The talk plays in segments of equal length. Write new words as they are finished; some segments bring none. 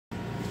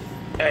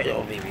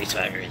Hello, baby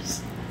swaggers.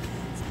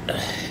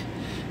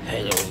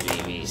 Hello,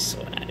 baby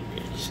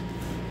swaggers.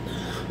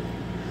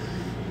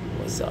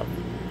 What's up?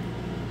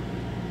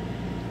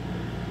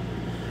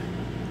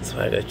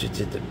 Swagger just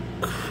did the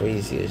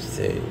craziest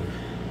thing.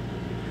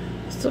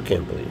 I still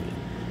can't believe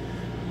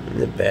it. In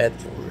the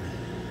bathroom,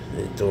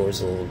 the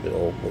door's a little bit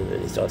open,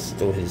 and he starts to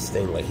do his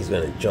thing like he's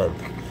gonna jump.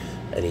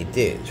 And he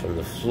did, from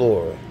the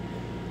floor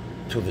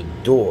to the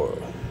door.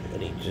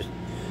 And he just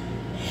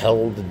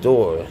held the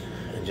door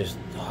and just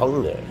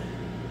hung there.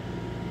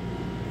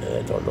 And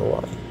I don't know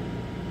why.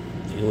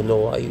 Do you know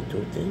why you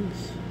do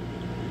things?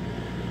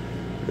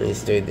 And he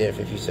stayed there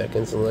for a few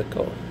seconds and let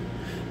go.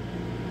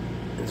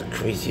 It's the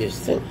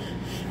craziest thing.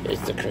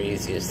 It's the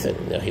craziest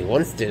thing. Now, he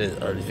once did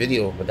it on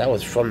video, but that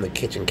was from the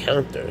kitchen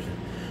counter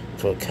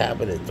to a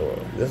cabinet door.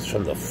 This is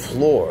from the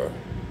floor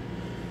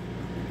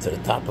to the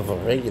top of a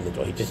regular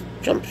door. He just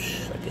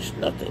jumps like it's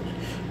nothing.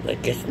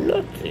 Like it's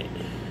nothing.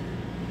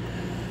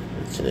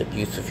 It's an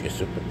abuse of your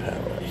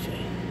superpower, I say.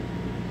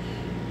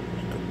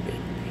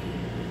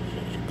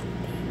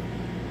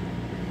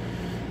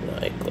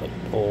 Like a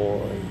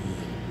boy.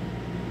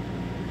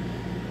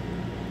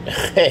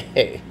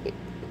 Hey.